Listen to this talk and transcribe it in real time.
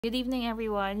Good evening,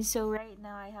 everyone. So right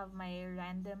now I have my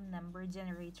random number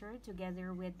generator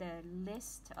together with the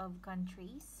list of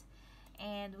countries,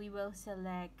 and we will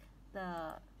select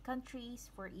the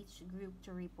countries for each group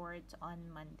to report on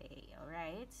Monday. All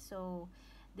right. So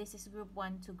this is group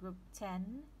 1 to group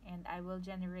 10, and I will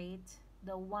generate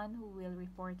the one who will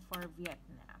report for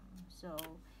Vietnam. So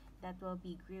that will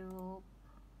be group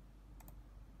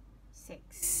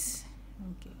 6.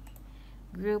 Okay.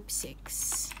 Group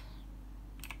 6.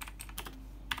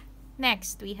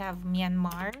 Next, we have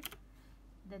Myanmar.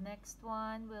 The next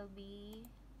one will be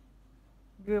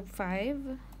Group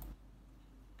 5.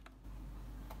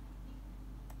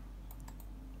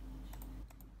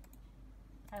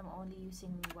 I'm only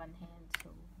using one hand,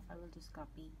 so I will just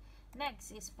copy.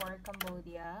 Next is for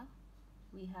Cambodia.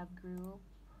 We have Group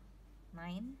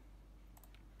 9.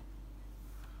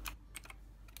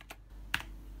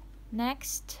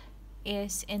 Next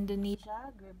is Indonesia,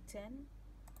 Group 10.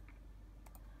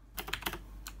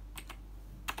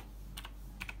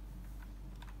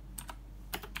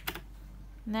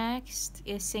 Next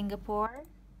is Singapore.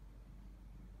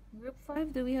 Group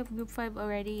 5. Do we have Group 5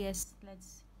 already? Yes.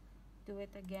 Let's do it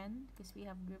again because we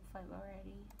have Group 5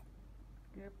 already.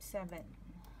 Group 7.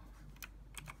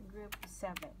 Group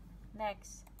 7.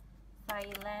 Next,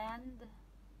 Thailand.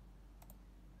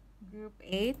 Group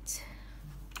 8.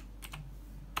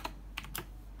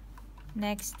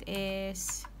 Next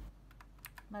is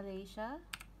Malaysia.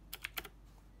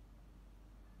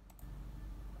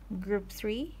 Group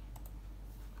 3.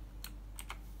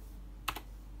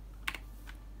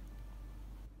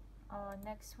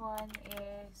 Next one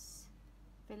is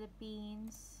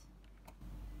Philippines.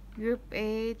 Group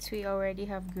 8. We already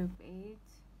have Group 8.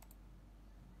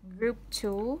 Group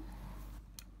 2.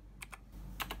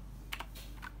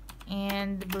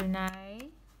 And Brunei.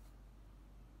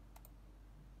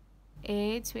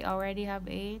 8. We already have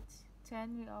 8.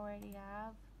 10. We already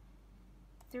have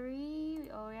 3.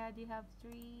 We already have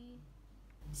 3.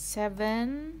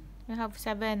 7. We have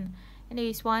 7.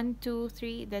 Anyways, 1, 2,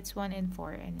 3. That's 1 and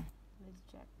 4. And let's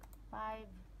check. 5,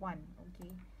 1.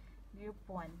 Okay. Group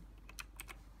 1.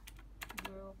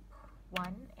 Group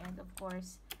 1. And of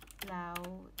course,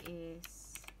 Lao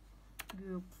is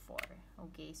Group 4.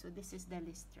 Okay, so this is the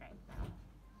list right now.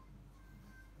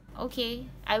 Okay,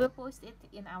 I will post it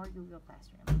in our Google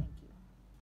Classroom.